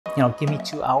give me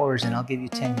 2 hours and I'll give you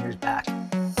 10 years back.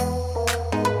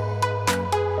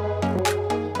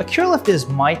 A cure lift is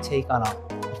my take on a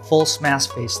full smash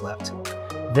facelift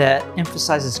that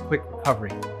emphasizes quick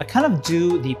recovery. I kind of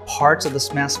do the parts of the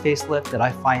smash facelift that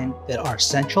I find that are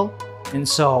essential. And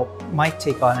so my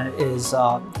take on it is,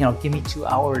 give me 2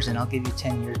 hours and I'll give you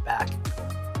 10 years back.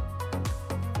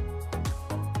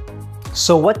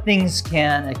 So what things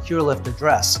can a cure lift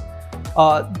address?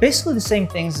 Basically the same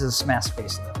things as a smash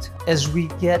facelift. As we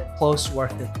get close to our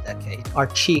 5th decade, our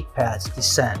cheek pads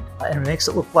descend and it makes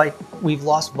it look like we've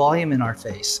lost volume in our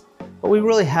face. But we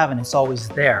really haven't, it's always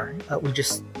there.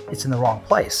 It's in the wrong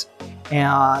place.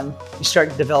 And we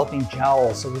start developing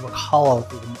jowls, so we look hollow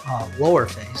through the lower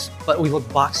face, but we look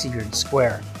boxier and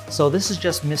square. So this is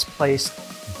just misplaced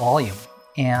volume.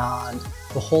 And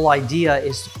the whole idea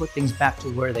is to put things back to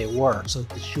where they were so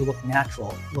that you look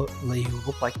natural, you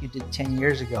look like you did 10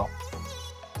 years ago.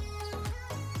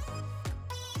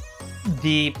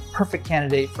 The perfect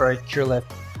candidate for a cure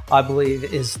lift, I believe,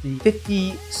 is the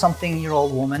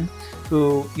 50-something-year-old woman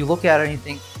who you look at her and you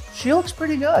think, she looks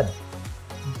pretty good.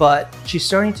 But she's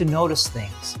starting to notice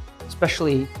things,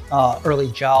 especially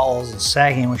early jowls and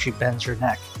sagging when she bends her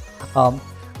neck.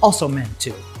 Also men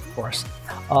too, of course.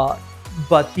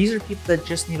 But these are people that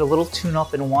just need a little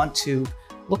tune-up and want to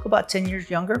look about 10 years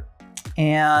younger.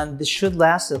 And this should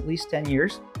last at least 10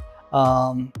 years,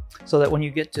 so that when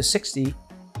you get to 60,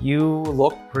 you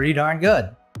look pretty darn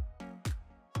good.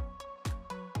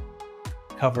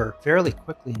 Recover fairly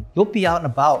quickly. You'll be out and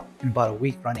about in about a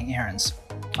week running errands.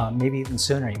 Maybe even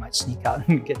sooner, you might sneak out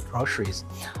and get groceries.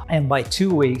 And by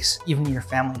 2 weeks, even your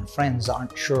family and friends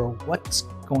aren't sure what's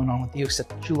going on with you, except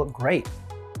that you look great.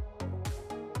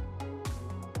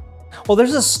 Well,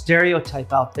 there's a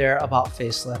stereotype out there about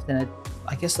facelift, and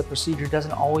I guess the procedure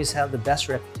doesn't always have the best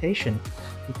reputation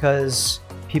because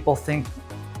people think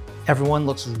everyone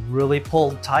looks really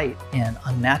pulled tight and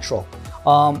unnatural.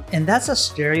 And that's a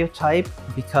stereotype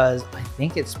because I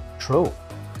think it's true.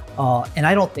 And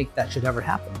I don't think that should ever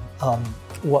happen.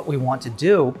 What we want to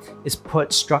do is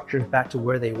put structures back to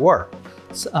where they were.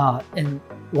 And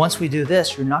once we do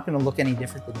this, you're not going to look any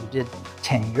different than you did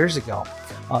 10 years ago.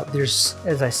 There's,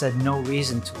 as I said, no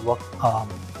reason to look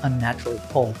unnaturally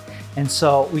pulled. And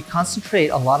so we concentrate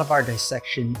a lot of our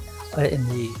dissection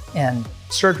and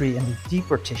surgery in the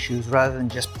deeper tissues rather than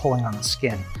just pulling on the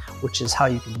skin, which is how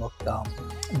you can look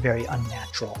very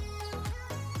unnatural.